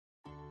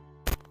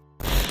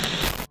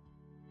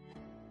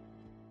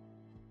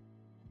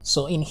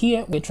So in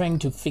here, we're trying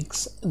to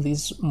fix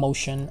this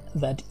motion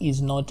that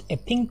is not a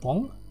ping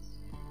pong.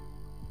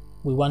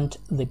 We want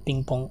the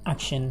ping pong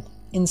action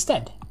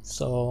instead.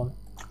 So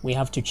we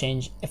have to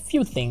change a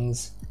few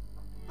things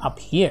up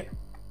here.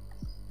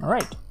 All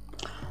right.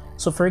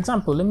 So for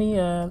example, let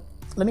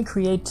me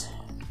create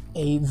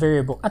a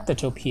variable at the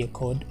top here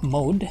called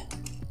mode,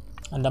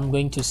 and I'm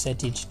going to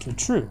set it to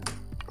true.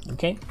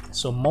 Okay,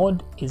 so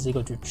mode is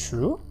equal to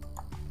true.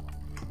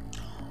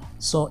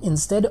 So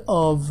instead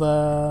of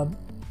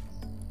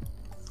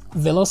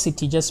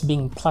velocity just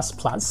being plus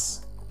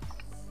plus,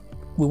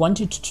 we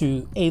want it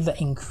to either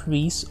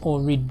increase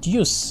or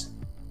reduce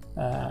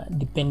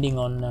depending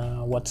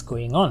on what's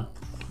going on.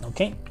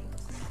 Okay,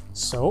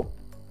 so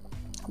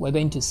we're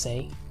going to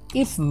say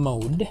if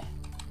mode,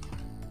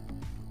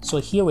 so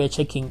here we're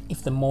checking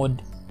if the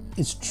mode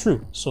is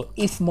true. So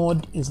if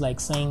mode is like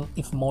saying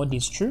if mode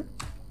is true,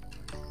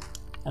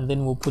 and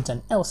then we'll put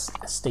an else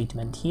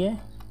statement here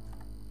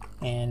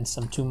and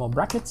some 2 more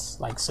brackets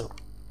like so.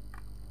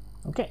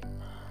 Okay,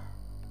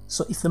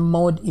 so if the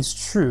mode is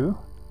true,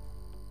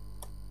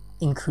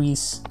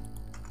 increase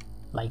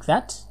like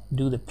that,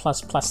 do the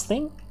plus plus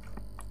thing.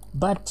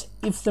 But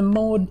if the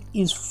mode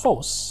is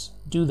false,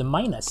 do the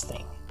minus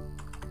thing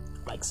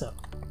like so.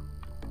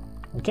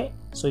 Okay,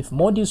 so if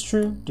mode is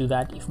true, do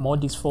that. If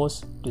mode is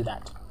false, do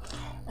that.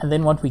 And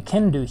then what we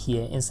can do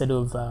here, instead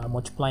of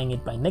multiplying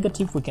it by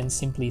negative, we can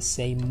simply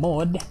say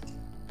mode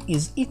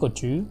is equal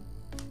to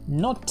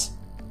not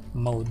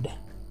mode,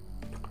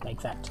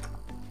 like that.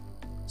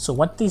 So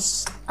what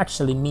this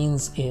actually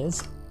means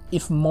is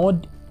if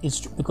mode is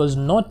true, because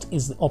not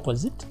is the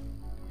opposite.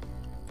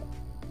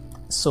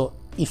 So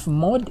if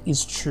mode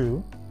is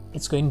true,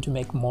 it's going to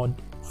make mode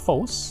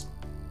false.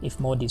 If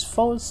mode is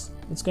false,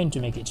 it's going to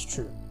make it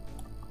true.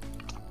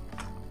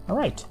 All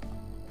right,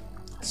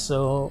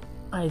 so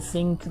I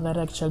think that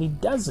actually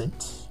does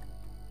it.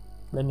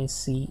 Let me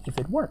see if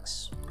it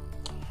works.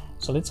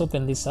 So let's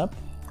open this up,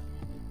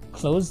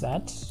 close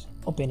that,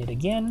 open it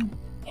again,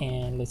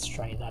 and let's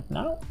try that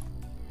now.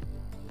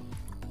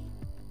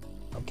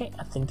 Okay,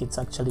 I think it's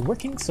actually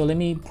working. So let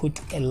me put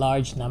a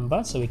large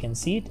number so we can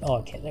see it. Oh,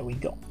 okay, there we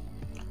go.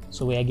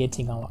 So we are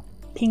getting our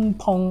ping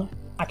pong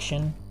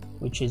action,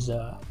 which is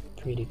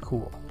pretty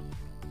cool.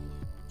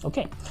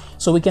 Okay,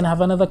 so we can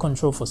have another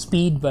control for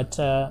speed, but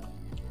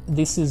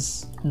this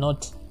is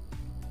not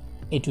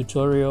a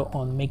tutorial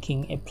on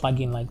making a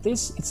plugin like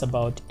this. It's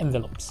about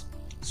envelopes.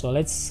 So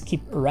let's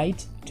skip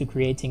right to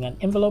creating an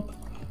envelope,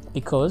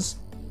 because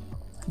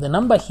the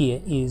number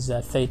here is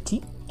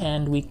 30,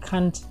 and we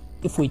can't,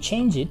 if we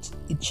change it,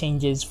 it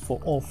changes for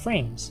all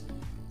frames.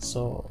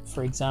 So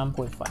for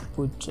example, if I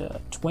put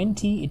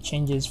 20, it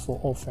changes for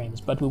all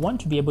frames, but we want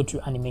to be able to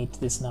animate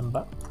this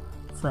number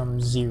from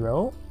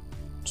 0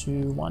 to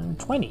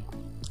 120,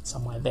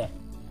 somewhere there.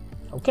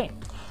 Okay,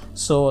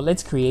 so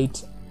let's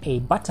create a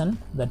button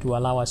that will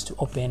allow us to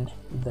open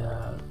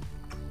the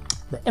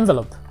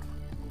envelope.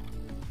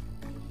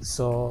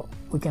 So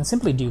we can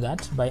simply do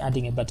that by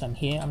adding a button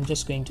here. I'm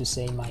just going to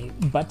say my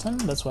button,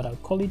 that's what I'll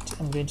call it.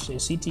 I'm going to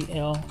say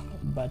CTL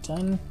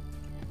button.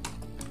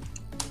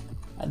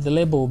 The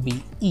label will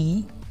be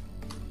E,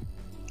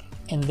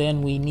 and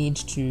then we need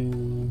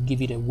to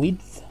give it a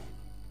width.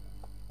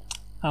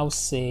 I'll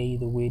say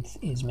the width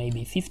is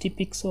maybe 50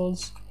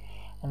 pixels,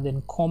 and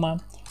then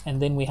comma,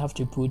 and then we have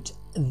to put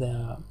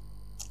the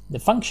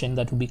function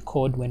that will be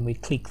called when we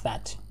click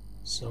that.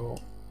 So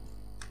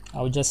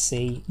I'll just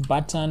say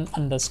button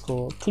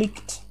underscore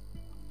clicked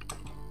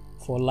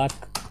for lack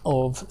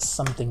of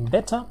something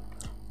better.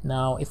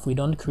 Now if we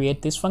don't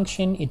create this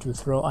function, it will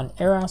throw an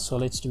error, so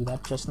let's do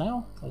that just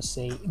now. Let's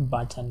say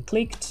button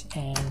clicked,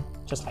 and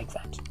just like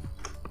that,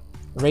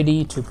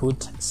 ready to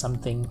put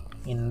something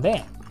in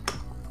there.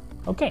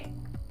 Okay,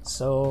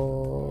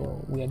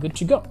 so we are good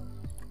to go.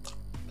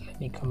 Let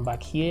me come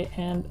back here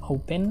and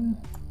open.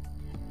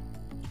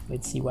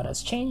 Let's see what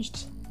has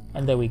changed,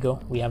 and there we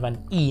go, we have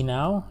an E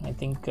now. I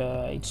think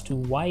it's too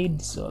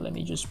wide, so let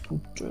me just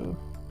put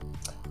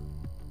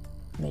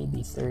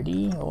maybe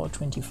 30 or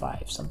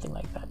 25, something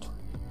like that.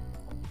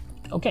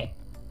 Okay,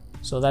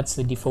 so that's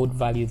the default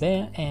value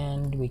there,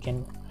 and we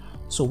can,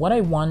 so what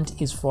I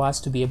want is for us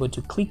to be able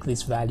to click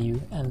this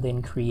value and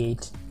then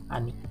create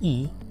an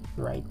E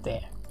right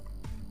there.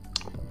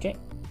 Okay,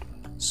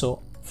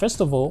 so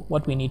first of all,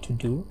 what we need to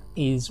do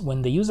is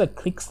when the user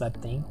clicks that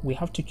thing, we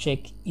have to check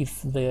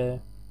if the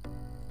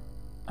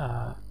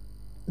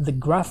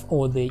graph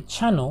or the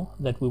channel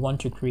that we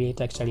want to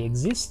create actually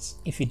exists.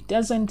 If it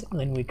doesn't,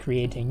 then we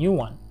create a new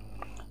one.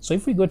 So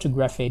if we go to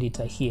graph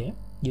editor here,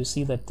 you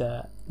see that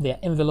there are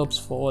envelopes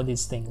for all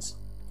these things.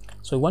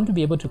 So we want to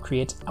be able to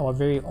create our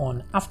very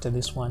own after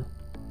this one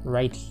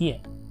right here.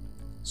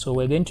 So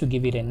we're going to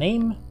give it a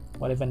name,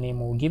 whatever name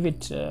we'll give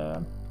it.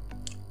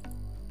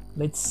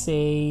 Let's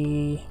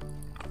say,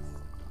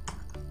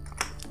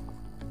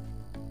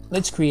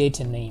 let's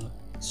create a name.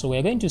 So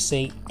we're going to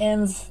say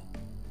env.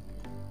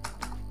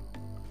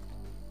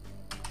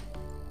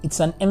 It's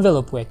an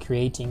envelope we're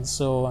creating,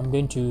 so I'm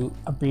going to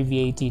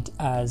abbreviate it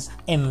as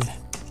env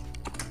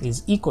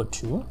is equal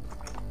to,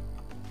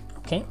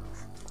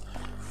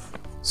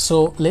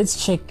 So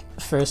let's check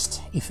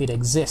first if it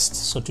exists.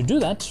 So to do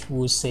that,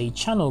 we'll say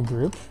channel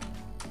group,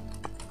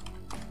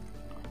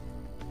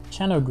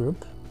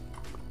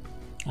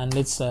 and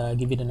let's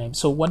give it a name.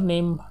 So what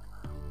name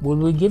will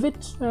we give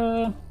it?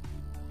 We'll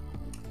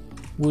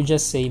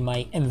just say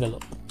my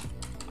envelope,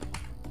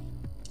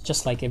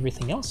 just like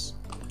everything else,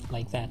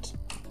 like that.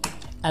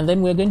 And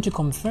then we're going to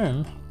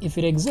confirm if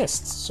it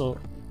exists. So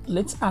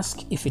let's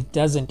ask if it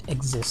doesn't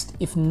exist.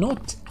 If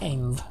not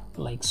env,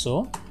 like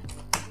so,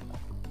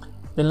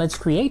 then let's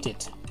create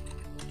it.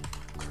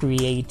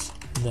 Create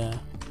the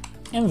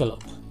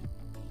envelope.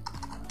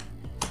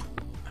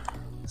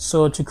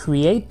 So to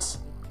create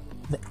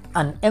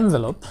an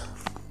envelope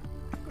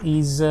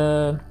is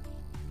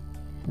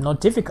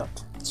not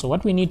difficult. So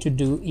what we need to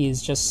do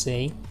is just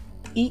say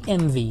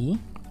env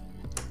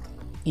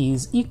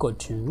is equal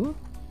to,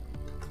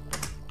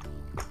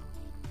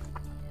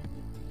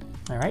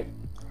 all right,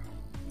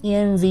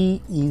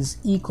 env is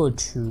equal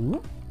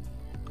to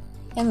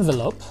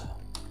envelope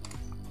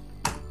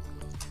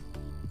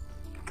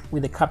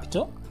with a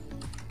capital,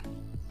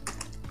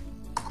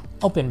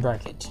 open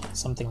bracket,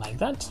 something like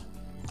that.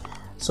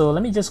 So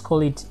let me just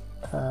call it,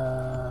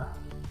 oh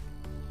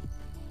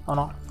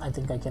no, I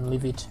think I can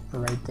leave it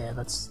right there.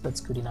 That's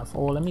good enough.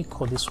 Or let me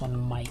call this one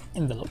my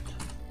envelope,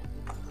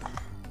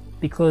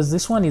 because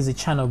this one is a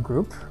channel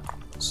group.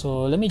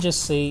 So let me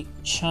just say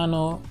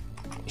channel,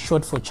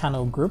 short for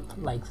channel group,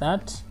 like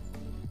that,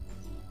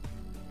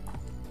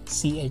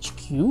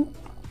 CHQ.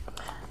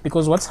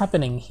 Because what's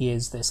happening here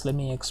is this. Let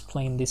me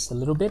explain this a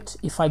little bit.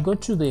 If I go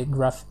to the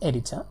graph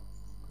editor,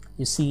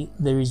 you see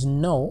there is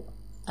no,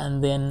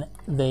 and then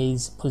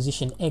there's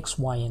position X,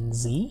 Y, and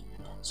Z.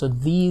 So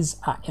these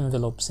are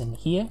envelopes in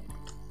here.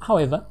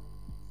 However,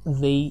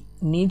 they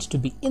need to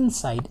be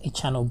inside a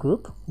channel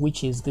group,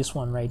 which is this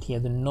one right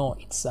here, the no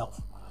itself.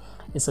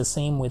 It's the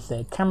same with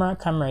the camera.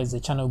 Camera is a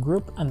channel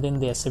group, and then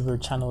there are several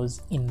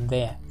channels in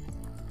there.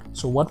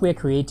 So what we're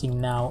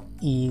creating now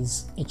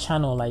is a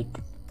channel like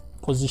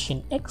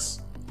position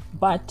X,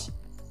 but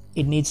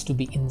it needs to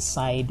be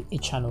inside a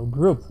channel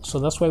group. So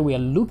that's why we are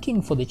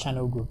looking for the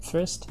channel group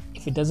first.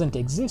 If it doesn't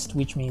exist,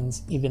 which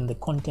means even the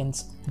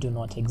contents do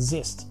not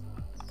exist.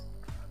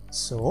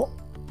 So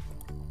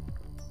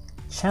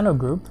channel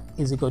group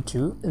is equal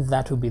to,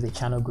 that will be the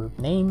channel group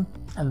name.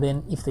 And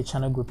then if the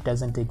channel group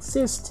doesn't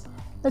exist,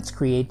 let's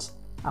create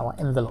our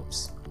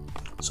envelopes.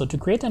 So to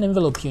create an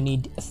envelope, you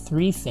need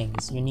three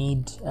things. You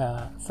need,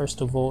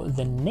 first of all,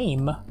 the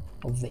name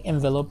of the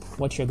envelope,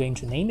 what you're going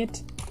to name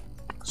it.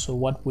 So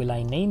what will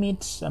I name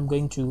it? I'm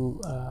going to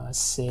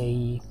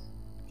say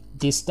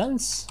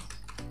distance.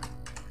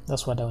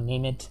 That's what I'll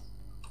name it.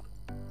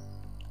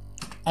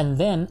 And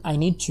then I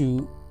need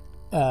to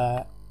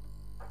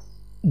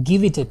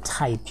give it a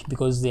type,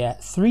 because there are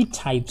three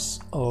types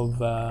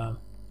of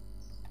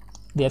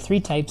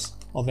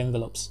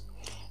envelopes.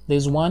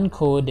 There's one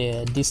called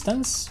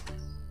distance.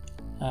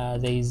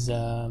 There's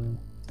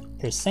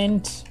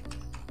percent.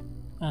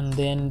 And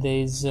then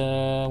there's,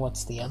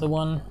 what's the other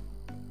one?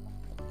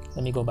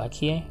 Let me go back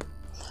here.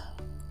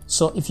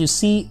 So if you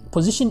see,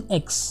 position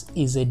X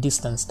is a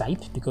distance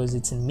type because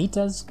it's in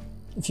meters.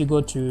 If you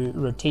go to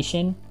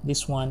rotation,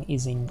 this one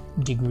is in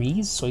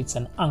degrees, so it's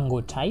an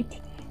angle type.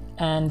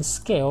 And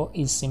scale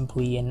is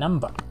simply a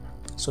number.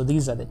 So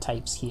these are the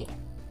types here.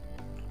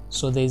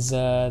 So there's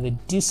the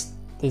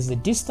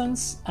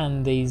distance,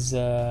 and there's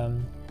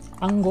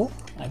angle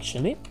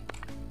actually,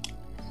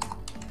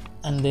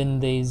 and then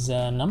there's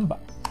a number.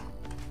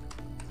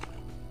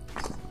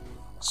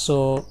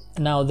 So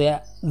now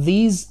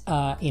these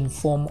are in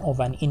form of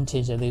an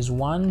integer. There's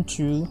 1,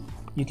 2.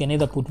 You can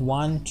either put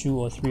 1, 2,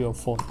 or 3, or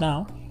 4.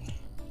 Now,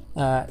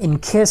 in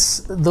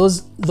case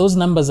those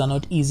numbers are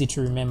not easy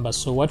to remember,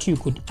 so what you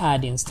could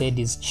add instead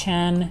is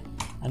chan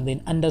and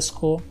then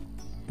underscore.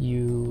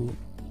 In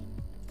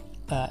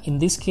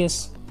this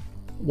case,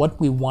 what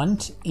we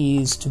want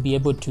is to be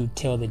able to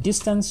tell the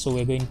distance, so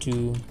we're going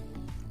to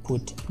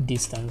put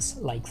distance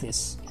like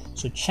this.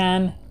 So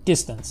chan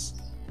distance.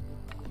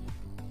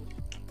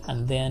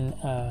 And then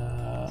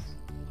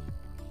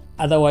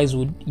otherwise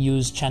would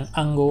use chan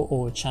angle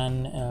or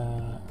chan,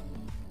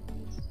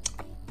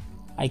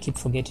 I keep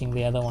forgetting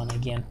the other one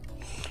again.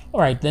 All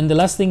right, then the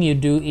last thing you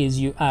do is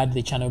you add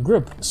the channel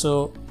group.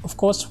 So of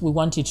course we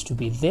want it to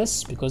be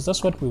this because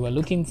that's what we were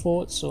looking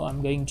for. So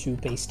I'm going to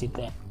paste it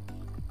there.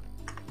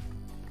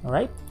 All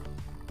right.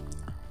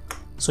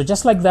 So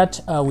just like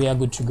that, we are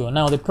good to go.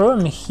 Now the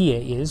problem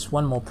here is,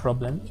 one more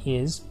problem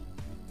is,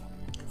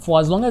 for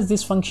as long as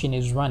this function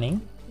is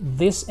running,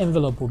 this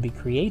envelope will be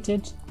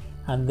created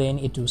and then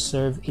it will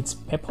serve its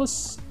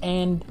purpose.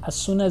 And as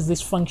soon as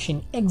this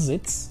function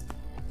exits,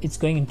 it's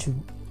going to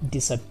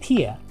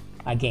disappear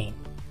again.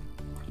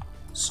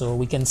 So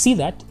we can see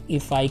that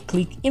if I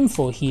click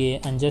info here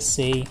and just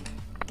say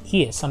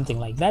here, something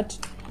like that.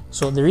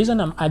 So the reason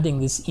I'm adding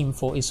this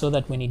info is so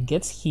that when it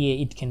gets here,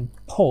 it can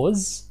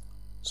pause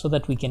so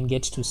that we can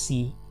get to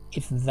see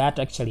if that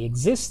actually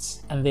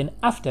exists. And then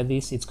after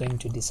this, it's going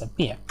to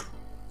disappear.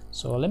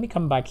 So let me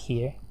come back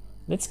here.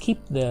 Let's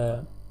keep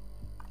the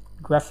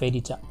graph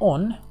editor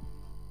on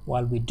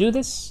while we do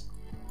this.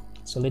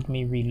 So let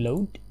me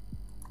reload.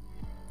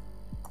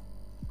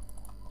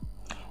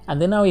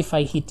 And then now if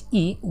I hit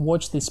E,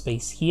 watch this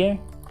space here,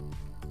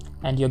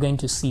 and you're going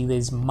to see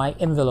there's my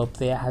envelope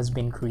there has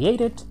been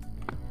created,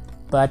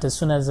 but as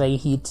soon as I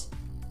hit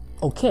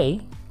OK,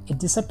 it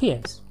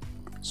disappears.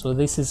 So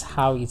this is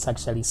how it's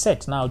actually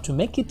set. Now to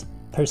make it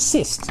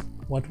persist,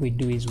 what we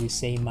do is we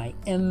say my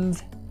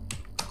env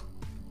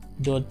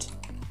dot,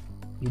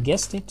 you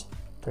guessed it,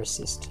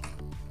 persist.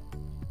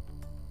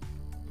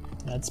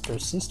 That's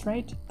persist,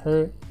 right?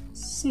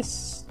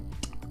 Persist.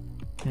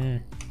 All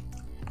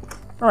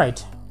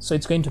right, so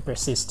it's going to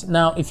persist.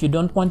 Now if you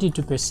don't want it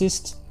to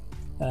persist,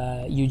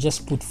 you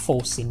just put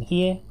false in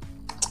here,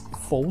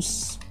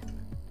 false,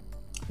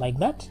 like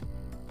that.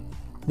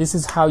 This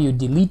is how you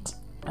delete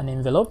an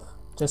envelope.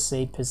 Just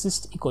say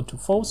persist equal to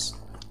false.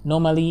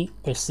 Normally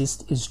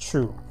persist is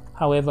true.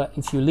 However,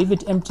 if you leave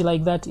it empty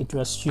like that, it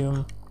will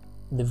assume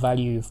the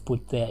value you've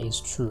put there is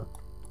true.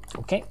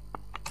 Okay,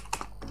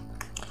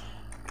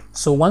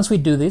 so once we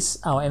do this,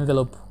 our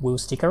envelope will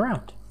stick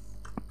around.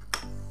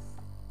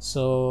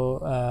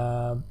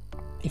 So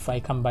if I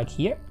come back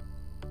here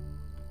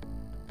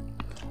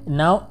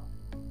now,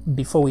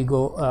 before we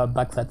go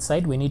back that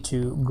side, we need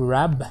to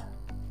grab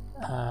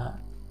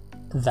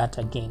that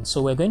again.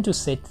 So we're going to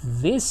set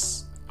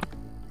this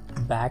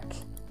back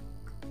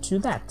to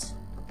that.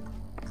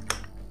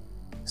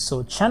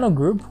 So channel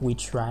group, we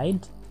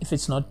tried. If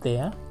it's not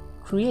there,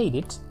 create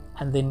it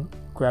and then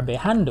grab a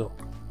handle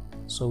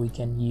so we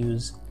can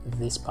use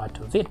this part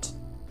of it.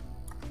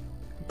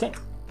 Okay,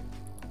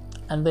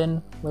 and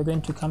then we're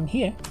going to come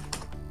here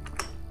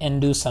and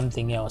do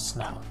something else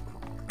now.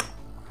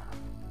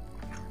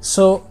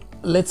 So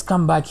let's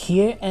come back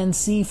here and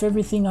see if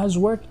everything has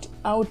worked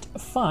out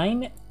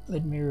fine.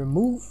 Let me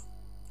remove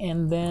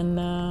and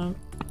then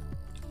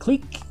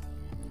click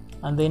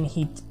and then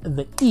hit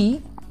the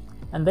E,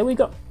 and there we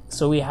go.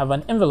 So we have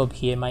an envelope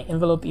here. My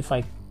envelope, if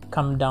I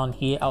come down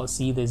here, I'll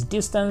see there's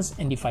distance,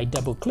 and if I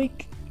double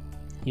click,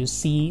 you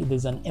see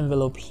there's an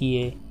envelope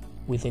here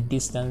with a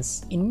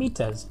distance in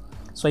meters.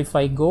 So if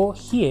I go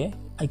here,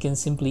 I can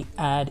simply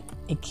add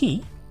a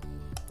key,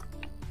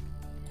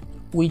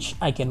 which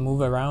I can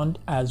move around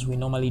as we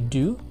normally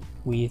do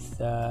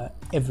with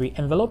every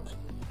envelope.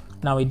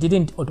 Now it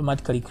didn't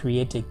automatically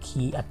create a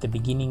key at the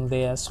beginning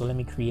there, so let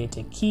me create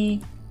a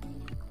key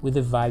with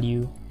a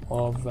value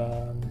of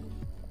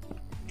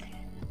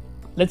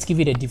let's give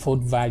it a default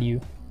value,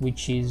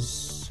 which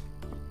is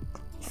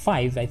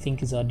 5. I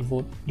think is our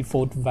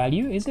default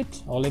value, is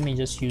it? Or let me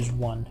just use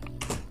 1,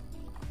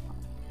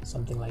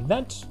 something like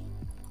that.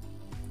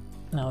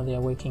 Now they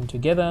are working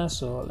together,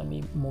 so let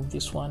me move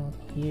this one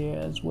here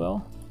as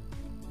well.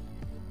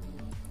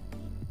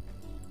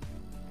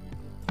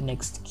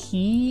 Next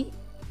key,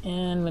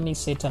 and let me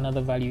set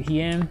another value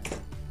here.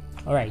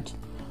 All right,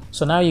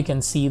 so now you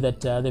can see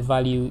that the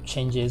value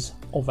changes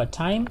over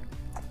time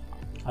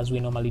as we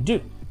normally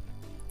do.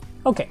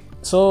 Okay,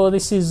 so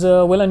this is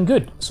well and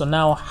good. So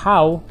now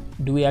how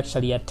do we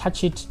actually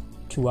attach it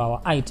to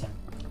our item?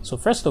 So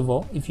first of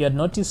all, if you had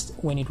noticed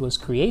when it was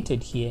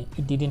created here,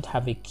 it didn't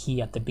have a key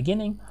at the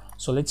beginning.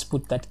 So let's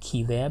put that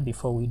key there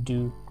before we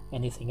do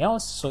anything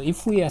else. So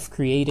if we have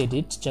created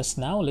it just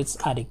now, let's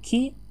add a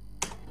key.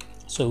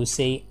 So we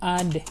say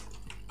add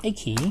a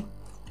key,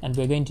 and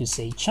we're going to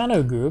say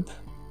channel group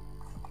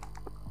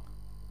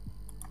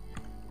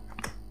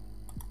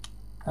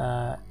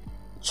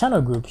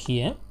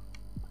here.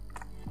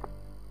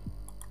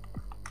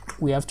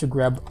 We have to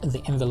grab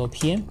the envelope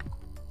here.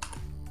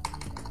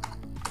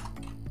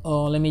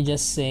 Or let me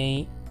just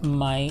say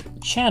my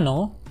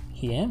channel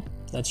here,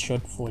 that's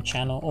short for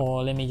channel,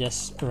 or let me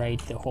just write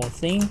the whole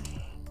thing,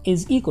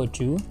 is equal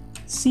to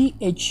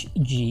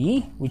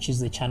chg, which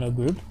is the channel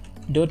group,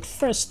 dot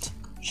first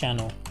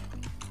channel.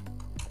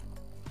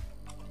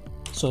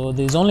 So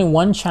there's only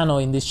one channel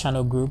in this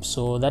channel group,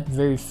 so that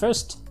very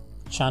first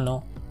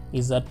channel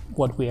is that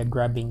what we are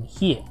grabbing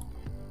here.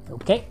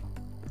 Okay,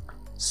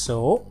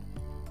 so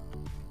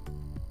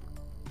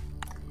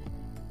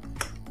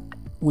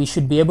we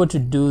should be able to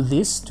do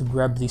this to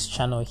grab this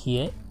channel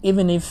here,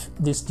 even if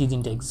this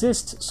didn't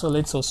exist. So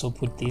let's also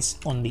put this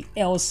on the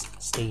else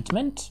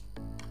statement,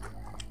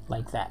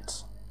 like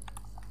that.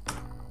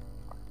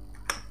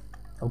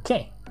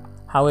 Okay,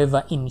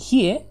 however, in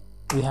here,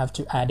 we have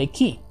to add a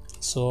key.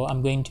 So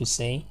I'm going to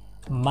say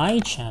my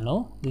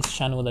channel, this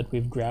channel that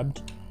we've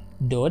grabbed,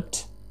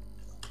 dot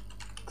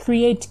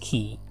create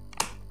key.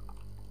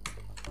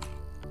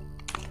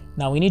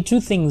 Now we need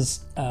two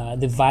things,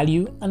 the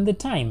value and the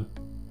time.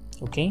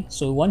 Okay,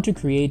 so we want to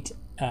create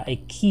a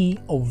key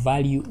of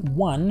value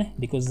 1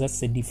 because that's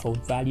the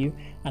default value,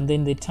 and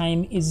then the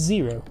time is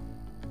 0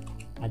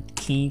 at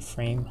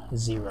keyframe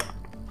 0.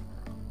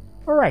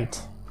 All right,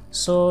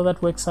 so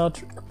that works out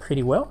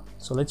pretty well.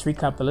 So let's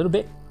recap a little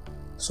bit.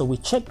 So we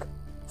check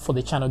for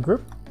the channel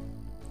group.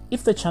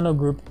 If the channel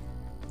group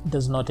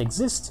does not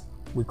exist,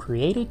 we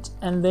create it,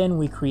 and then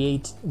we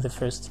create the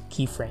first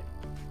keyframe.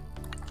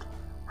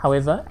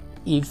 However,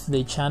 if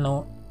the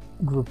channel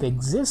group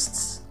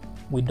exists,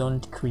 we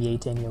don't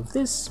create any of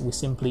this. We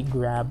simply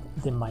grab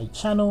the my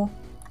channel,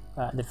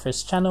 the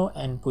first channel,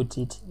 and put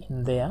it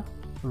in there,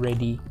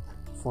 ready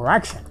for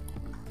action.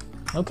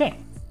 Okay,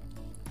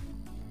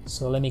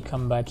 so let me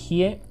come back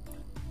here.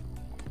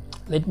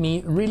 Let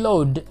me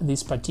reload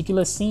this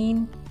particular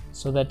scene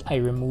so that I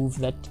remove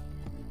that.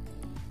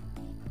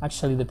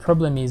 Actually, the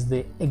problem is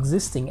the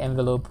existing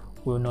envelope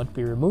will not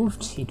be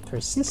removed. It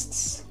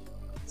persists,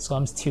 so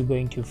I'm still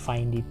going to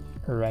find it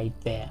right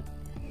there.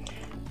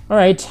 All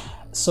right,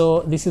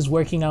 so this is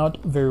working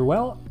out very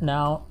well.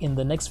 Now in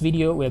the next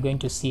video, we're going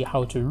to see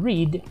how to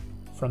read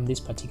from this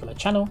particular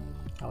channel.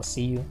 I'll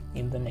see you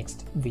in the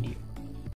next video.